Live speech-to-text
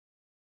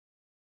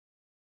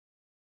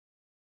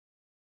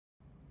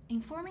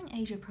Informing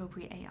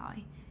age-appropriate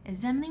AI,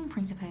 examining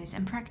principles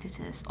and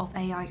practices of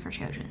AI for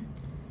children.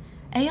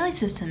 AI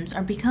systems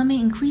are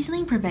becoming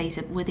increasingly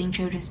pervasive within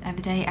children's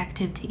everyday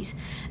activities,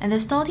 and they're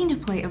starting to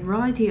play a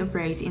variety of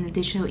roles in the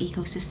digital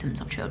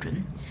ecosystems of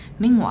children.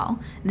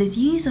 Meanwhile, this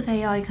use of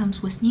AI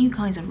comes with new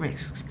kinds of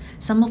risks,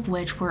 some of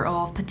which were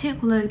of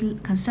particular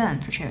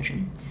concern for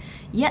children.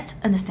 Yet,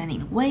 understanding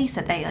the ways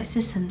that AI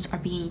systems are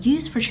being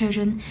used for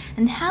children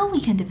and how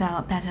we can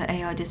develop better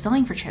AI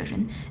design for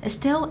children is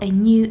still a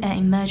new and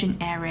emerging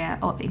area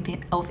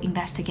of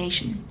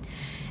investigation.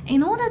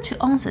 In order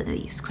to answer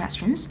these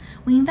questions,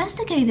 we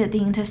investigated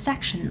the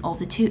intersection of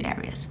the two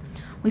areas.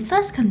 We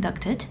first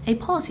conducted a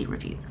policy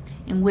review,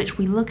 in which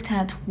we looked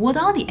at what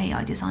are the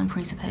AI design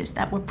principles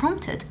that were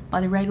prompted by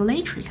the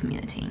regulatory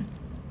community.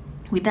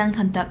 We then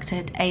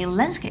conducted a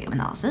landscape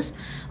analysis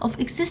of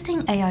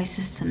existing AI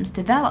systems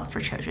developed for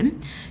children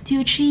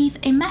to achieve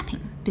a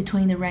mapping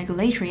between the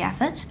regulatory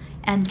efforts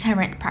and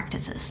current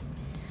practices.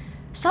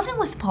 Starting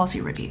with the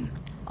policy review,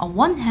 on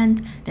one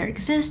hand, there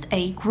exists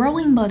a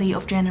growing body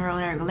of general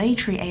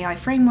regulatory AI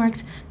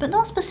frameworks, but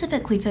not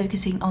specifically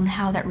focusing on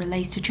how that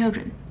relates to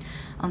children.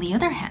 On the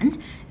other hand,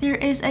 there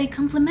is a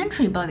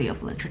complementary body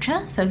of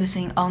literature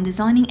focusing on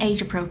designing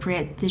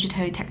age-appropriate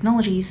digital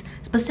technologies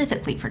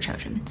specifically for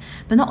children,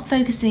 but not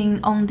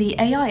focusing on the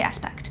AI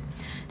aspect.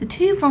 The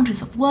two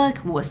branches of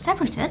work were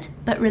separated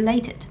but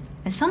related,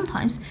 and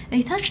sometimes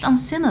they touched on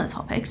similar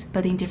topics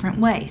but in different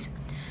ways.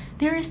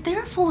 There is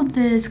therefore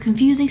this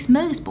confusing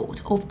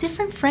smorgasbord of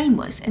different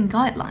frameworks and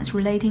guidelines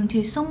relating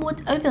to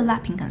somewhat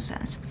overlapping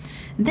concerns.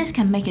 This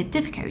can make it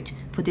difficult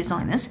for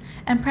designers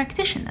and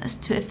practitioners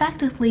to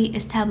effectively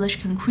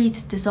establish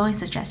concrete design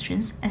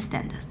suggestions and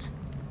standards.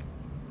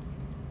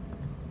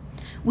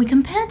 We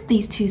compared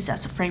these two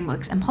sets of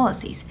frameworks and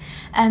policies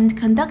and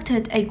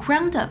conducted a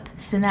ground-up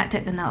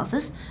thematic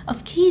analysis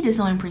of key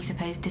design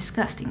principles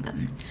discussed in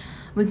them.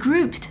 We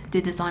grouped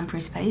the design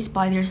principles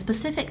by their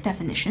specific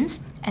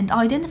definitions and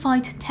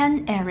identified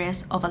 10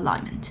 areas of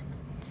alignment.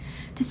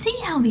 To see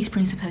how these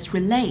principles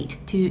relate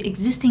to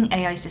existing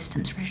AI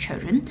systems for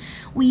children,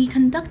 we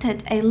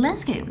conducted a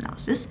landscape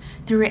analysis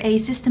through a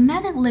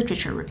systematic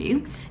literature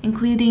review,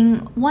 including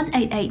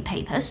 188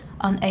 papers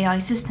on AI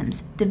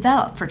systems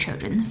developed for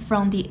children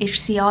from the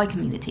HCI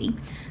community,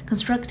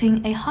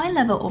 constructing a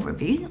high-level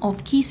overview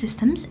of key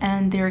systems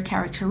and their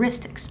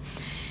characteristics,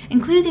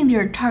 including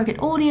their target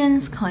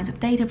audience, kinds of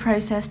data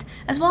processed,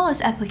 as well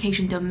as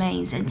application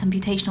domains and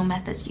computational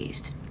methods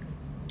used.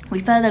 We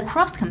further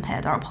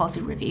cross-compared our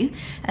policy review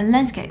and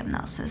landscape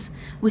analysis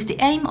with the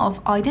aim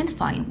of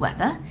identifying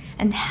whether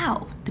and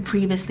how the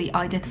previously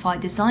identified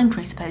design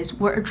principles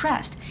were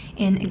addressed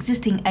in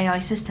existing AI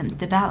systems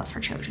developed for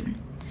children.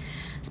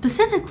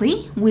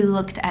 Specifically, we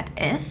looked at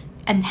if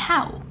and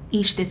how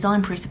each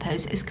design principle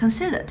is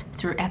considered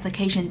through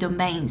application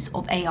domains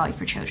of AI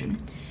for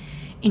children.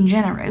 In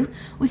general,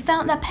 we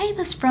found that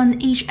papers from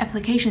each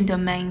application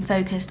domain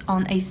focused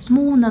on a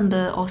small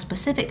number of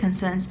specific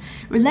concerns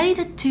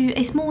related to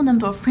a small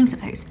number of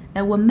principles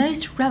that were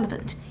most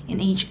relevant in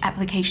each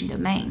application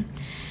domain.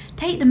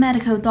 Take the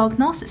medical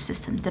diagnosis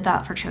systems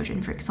developed for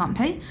children, for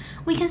example.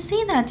 We can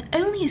see that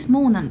only a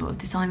small number of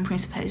design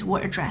principles were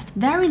addressed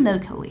very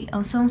locally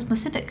on some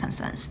specific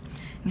concerns.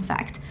 In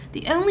fact,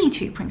 the only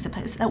two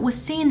principles that were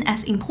seen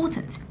as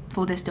important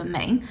for this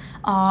domain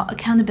are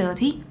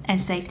accountability and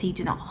safety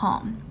do not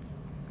harm.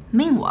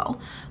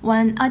 Meanwhile,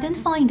 when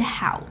identifying the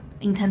how,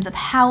 in terms of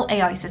how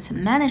AI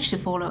systems managed to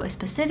follow a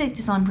specific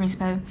design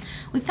principle,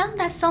 we found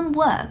that some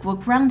work were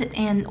grounded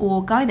in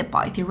or guided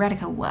by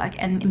theoretical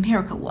work and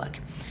empirical work,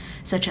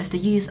 such as the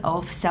use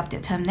of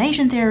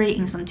self-determination theory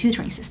in some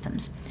tutoring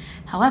systems.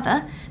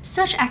 However,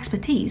 such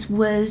expertise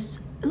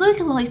was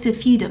localized to a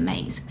few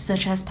domains,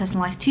 such as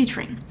personalized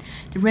tutoring.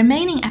 The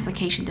remaining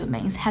application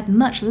domains had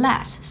much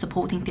less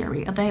supporting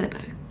theory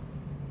available.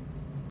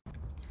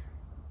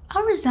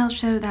 Our results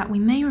show that we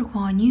may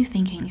require new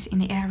thinkings in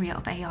the area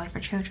of AI for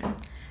children.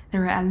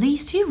 There are at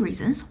least two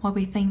reasons why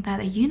we think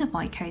that a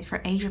unified code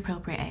for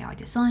age-appropriate AI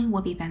design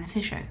would be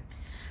beneficial.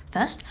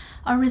 First,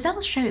 our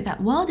results show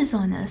that while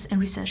designers and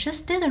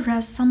researchers did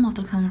address some of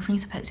the common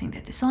principles in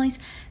their designs,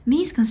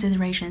 these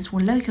considerations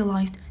were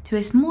localized to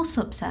a small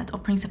subset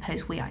of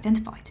principles we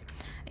identified.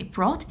 A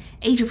broad,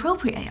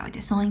 age-appropriate AI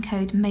design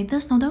code may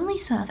thus not only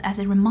serve as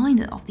a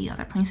reminder of the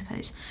other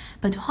principles,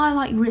 but to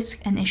highlight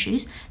risks and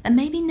issues that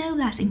may be no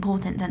less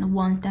important than the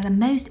ones that are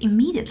most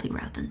immediately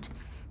relevant.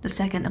 The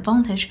second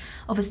advantage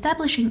of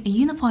establishing a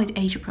unified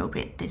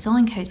age-appropriate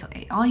design code for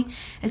AI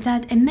is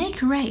that it may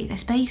create a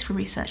space for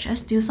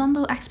researchers to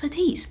assemble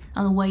expertise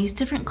on the ways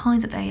different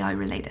kinds of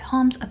AI-related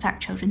harms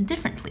affect children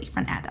differently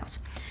from adults,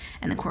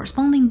 and a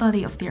corresponding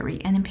body of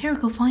theory and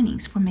empirical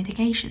findings for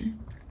mitigation.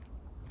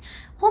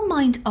 What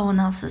might our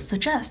analysis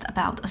suggest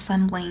about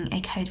assembling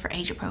a code for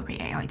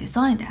age-appropriate AI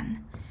design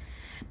then?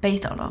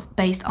 Based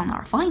on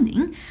our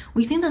finding,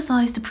 we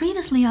synthesized the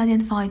previously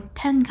identified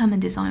 10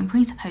 common design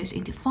principles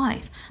into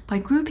 5 by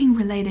grouping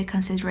related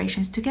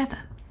considerations together.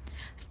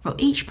 For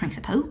each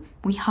principle,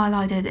 we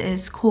highlighted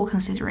its core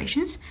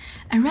considerations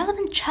and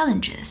relevant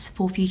challenges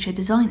for future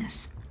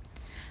designers.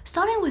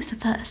 Starting with the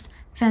first,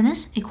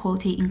 fairness,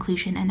 equality,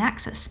 inclusion, and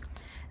access.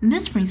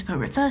 This principle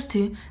refers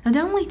to not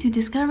only to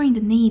discovering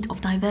the need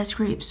of diverse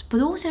groups, but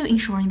also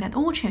ensuring that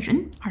all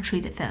children are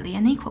treated fairly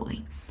and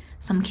equally.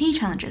 Some key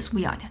challenges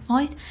we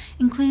identified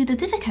include the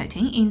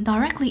difficulty in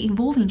directly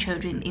involving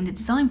children in the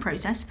design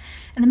process,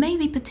 and it may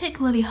be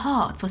particularly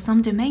hard for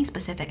some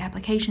domain-specific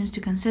applications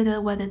to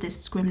consider whether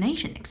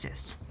discrimination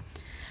exists.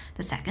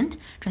 The second,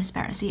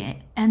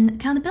 transparency and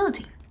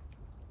accountability,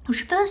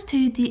 which refers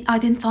to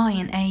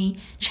identifying a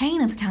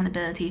chain of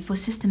accountability for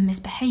system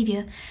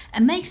misbehavior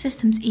and makes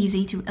systems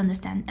easy to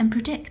understand and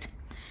predict.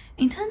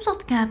 In terms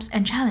of gaps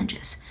and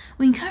challenges,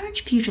 we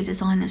encourage future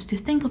designers to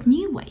think of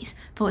new ways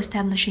for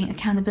establishing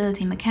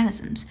accountability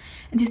mechanisms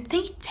and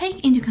to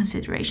take into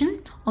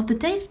consideration of the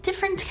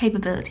different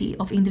capability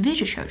of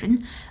individual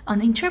children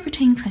on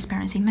interpreting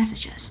transparency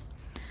messages.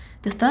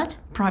 The third,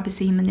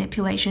 privacy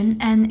manipulation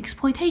and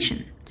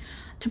exploitation.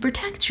 To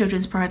protect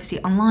children's privacy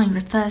online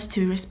refers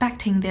to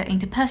respecting their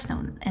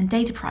interpersonal and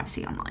data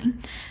privacy online,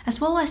 as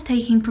well as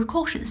taking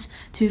precautions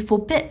to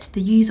forbid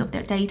the use of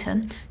their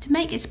data to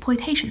make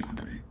exploitation of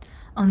them.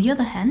 On the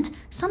other hand,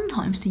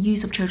 sometimes the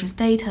use of children's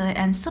data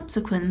and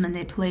subsequent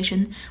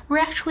manipulation were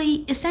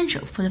actually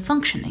essential for the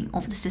functioning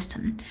of the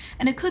system,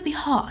 and it could be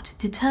hard to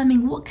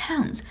determine what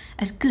counts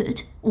as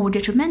good or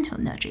detrimental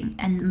nudging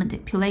and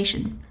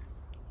manipulation.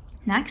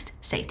 Next,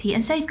 safety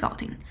and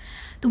safeguarding.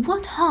 The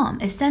word harm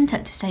is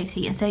centered to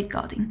safety and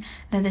safeguarding,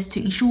 that is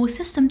to ensure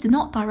systems do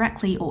not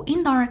directly or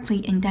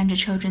indirectly endanger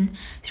children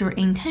through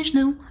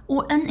intentional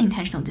or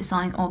unintentional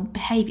design or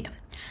behavior.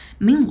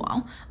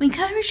 Meanwhile, we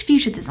encourage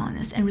future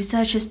designers and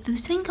researchers to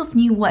think of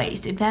new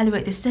ways to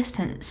evaluate the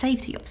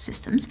safety of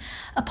systems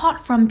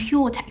apart from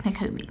pure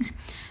technical means,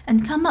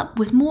 and come up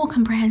with more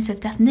comprehensive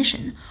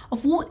definition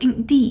of what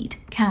indeed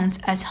counts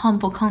as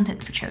harmful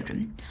content for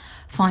children.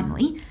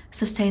 Finally,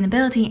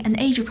 sustainability and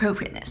age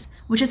appropriateness,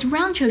 which is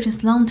around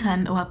children's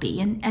long-term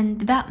well-being and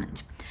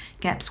development.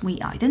 Gaps we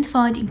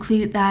identified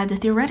include that the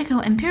theoretical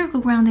empirical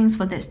groundings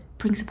for this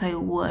principle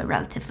were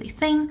relatively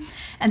thin,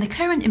 and the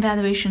current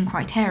evaluation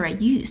criteria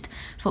used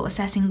for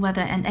assessing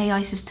whether an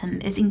AI system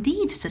is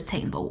indeed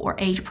sustainable or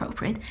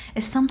age-appropriate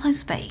is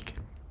sometimes vague.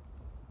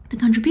 The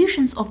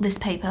contributions of this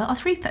paper are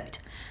threefold.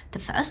 The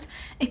first,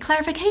 a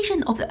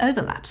clarification of the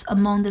overlaps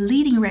among the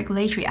leading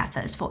regulatory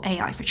efforts for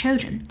AI for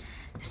children.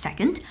 The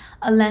second,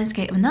 a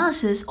landscape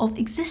analysis of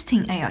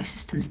existing AI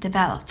systems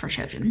developed for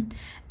children.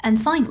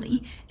 And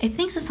finally, a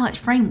think-society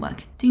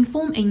framework to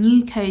inform a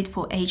new code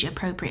for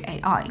age-appropriate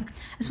AI,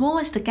 as well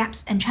as the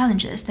gaps and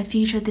challenges that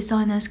future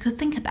designers could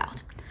think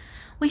about.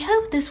 We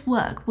hope this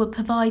work will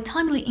provide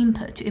timely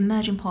input to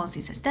emerging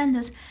policies and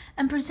standards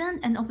and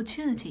present an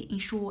opportunity to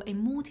ensure a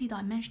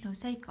multi-dimensional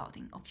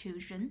safeguarding of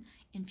children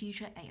in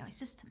future AI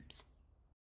systems.